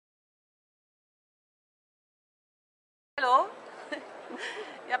Hello.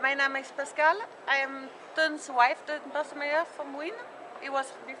 Yeah, my name is Pascall. I am Tun's wife, Tun Pasmeyer from Wien. He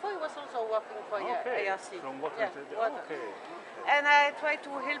was also working for ARC. From water. Yeah, water. Okay. And I try to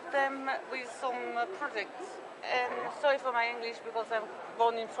help them with some projects. And sorry for my English because I'm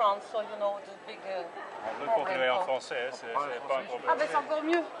born in France, so you know the big. On peut continuer en français, c'est pas un problème. Ah ben c'est encore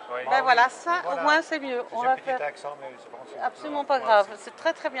mieux. Oui. Ben voilà, ça au moins c'est mieux. On va faire. Accent, mais absolument pas grave. C'est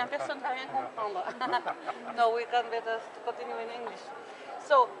très très bien. Personne ne va rien comprendre. No, we can better continue in English.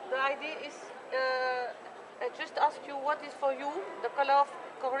 So the idea is, I just ask you, what is for you the color of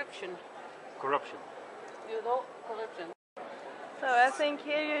corruption? Corruption. You know corruption. So I think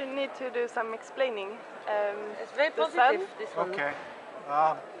here you need to do some explaining. It's very positive, this one. Okay.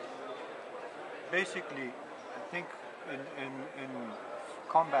 Basically, I think in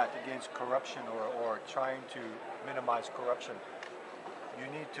combat against corruption or trying to minimize corruption, you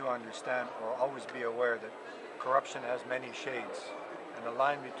need to understand or always be aware that corruption has many shades, and the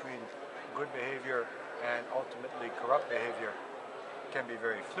line between good behavior and ultimately corrupt behavior can be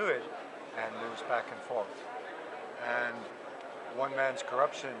very fluid and moves back and forth. And one man's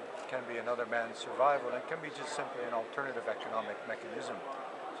corruption can be another man's survival, and can be just simply an alternative economic mechanism.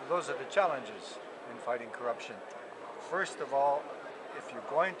 So those are the challenges in fighting corruption. First of all, if you're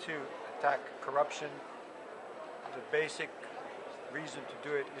going to attack corruption, the basic reason to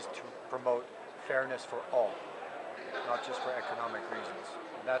do it is to promote fairness for all, not just for economic reasons.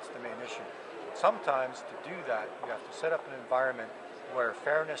 And that's the main issue. Sometimes to do that, you have to set up an environment where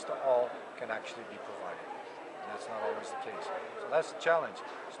fairness to all can actually be provided. And that's not always the case. So that's the challenge.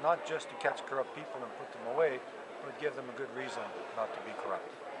 It's not just to catch corrupt people and put them away, but give them a good reason not to be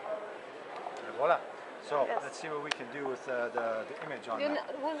corrupt. And voila. So let's see what we can do with the image on that.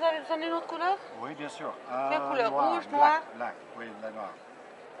 Vous avez une autre couleur? Oui, bien sûr. Quelle couleur? Noir, Rouge, noir? black. Oui, la noire.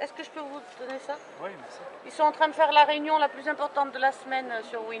 Est-ce que je peux vous donner ça? Oui, merci. Ils sont en train de faire la réunion la plus importante de la semaine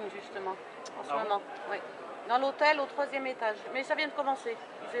sur Wien, justement, en ce moment. Oui. Dans l'hôtel au 3e étage. Mais ça vient de commencer.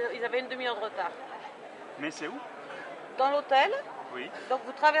 Ils avaient une demi-heure de retard. Mais c'est où? Dans l'hôtel. Oui. Donc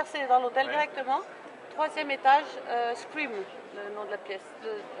vous traversez dans l'hôtel directement. 3e étage, Scream, le nom de la pièce,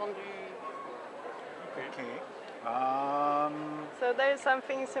 le nom du... Okay. So there is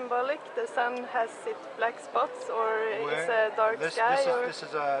something symbolic. The sun has its black spots, or it's a dark sky. This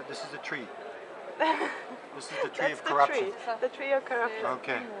is a tree. This is the tree of corruption. The tree of corruption.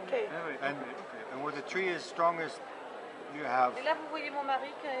 Okay. And where the tree is strongest, you have Et là, vous voyez mon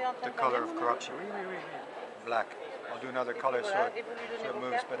mari qui est en train the color of corruption. Black. I'll do another color so it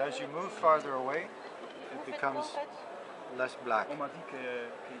moves. But as you move farther away, it becomes less black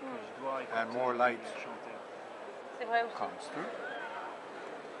and more light comes through.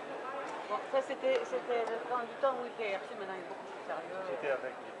 Bon, ça c'était du temps où il était RC, maintenant il est beaucoup plus sérieux. J'étais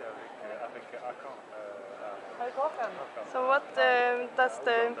avec Akan. Avec Akan. So what does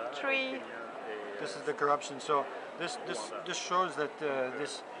the tree? This is the corruption. So this shows that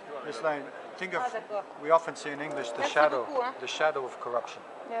this line. Think of, we often say in English, the shadow of corruption.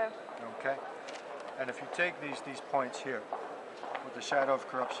 Yeah. Okay. And if you take these points here with the shadow of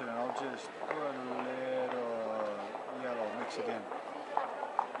corruption, and I'll just put a little yellow, mix it in.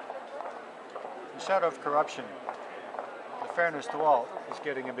 The shadow of corruption, the fairness to all, is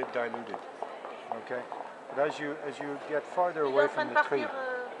getting a bit diluted. Okay. But as you get farther away from the tree,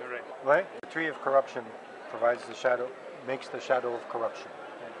 right? The tree of corruption provides the shadow, makes the shadow of corruption.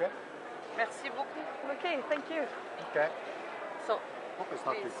 Okay. Merci beaucoup. Okay, thank you. Okay. So, hope it's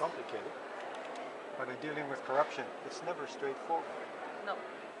not too complicated. But in dealing with corruption, it's never straightforward. No.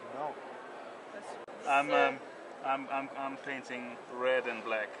 No. I'm painting red and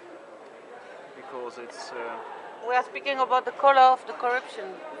black because it's. We are speaking about the color of the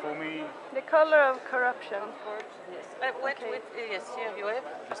corruption. For me. The color of corruption. Yes. Wait. Yes, here you have.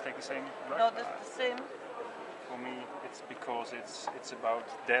 Just take the same. Black? No, that's the same. For me, it's because it's about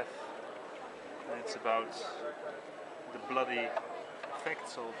death. And it's about the bloody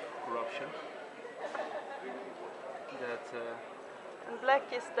effects of corruption. That. And black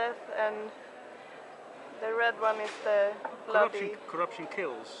is death, and the red one is the bloody. Corruption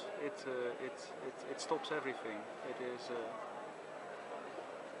kills. It stops everything. It is.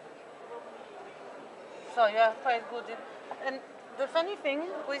 So you are quite good. And the funny thing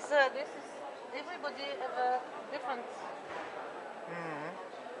with this is everybody have a different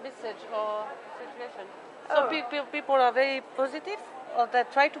message or situation. Some people are very positive, or they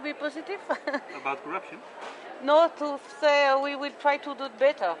try to be positive. About corruption? No, to say we will try to do it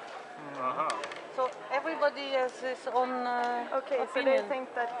better. So everybody has his own okay, opinion. so they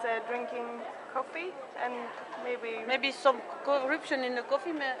think that drinking coffee and maybe some corruption in the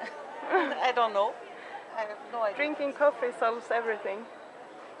coffee, I don't know. I have no idea. Drinking coffee solves everything.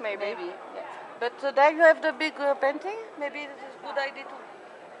 Maybe. Maybe. Yeah. But there you have the big painting. Maybe it is a good idea to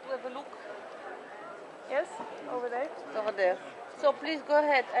have a look Yes, over there. over there. So please go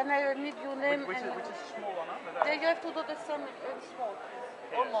ahead, and I need your name. Which is and a small one, huh? there you have to do the same in small.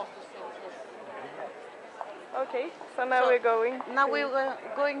 Almost the same. Yes. Okay, so now we're going. Now we're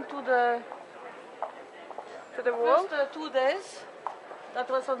going to the wall. first 2 days. That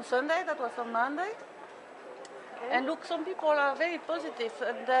was on Sunday. That was on Monday. Okay. And look, some people are very positive.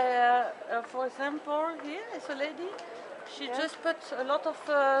 And they, for example, here is a lady. She just put a lot of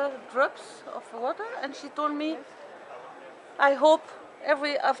drops of water, and she told me, "I hope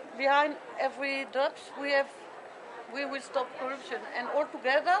behind every drops we will stop corruption, and all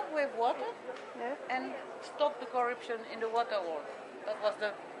together we have water and stop the corruption in the water world." That was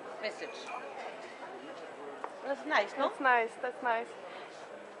the message. That's nice, no? That's nice. That's nice.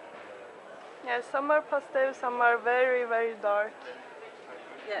 Yeah, some are positive, some are very, very dark.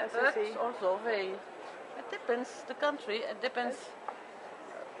 Yeah, as you that's see. also very. It depends the country. It depends.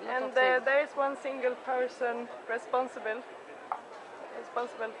 And there is one single person responsible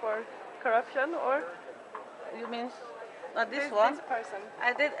for corruption, or You mean this this one? person.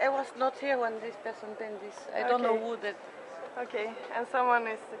 I was not here when this person did this. I don't know Okay. who did. Okay, and someone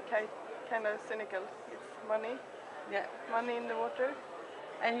is kind of cynical. It's money, Yeah. money in the water.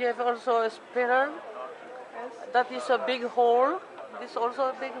 And you have also a spiller. Yes. That is a big hole. This is also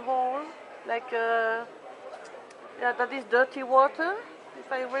a big hole. Like, that is dirty water,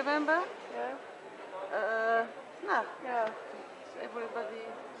 if I remember. Yeah. Nah, Yeah. everybody.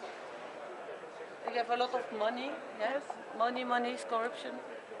 You have a lot of money. Yes. Money is corruption.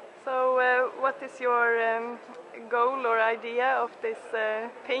 So, what is your goal or idea of this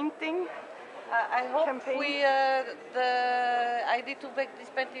painting? I hope Campaign. the idea to make this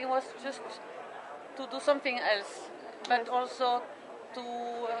painting was just to do something else, but also to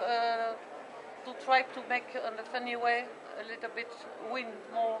try to make in a funny way a little bit win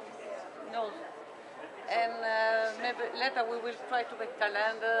more nose. And maybe later we will try to make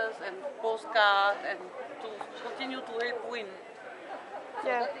calendars and postcards and to continue to help win. So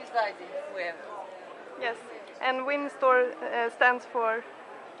Yeah. that is the idea we have. Yes. And WIN stands for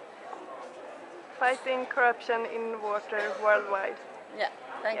Fighting Corruption in Water Worldwide. Yeah,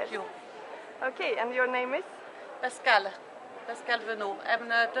 thank Yes. you. Okay, and your name is? Pascall Venot. I'm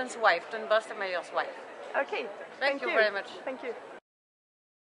Tun's wife, Tun Bastemeier's wife. Okay. Thank you very much. Thank you.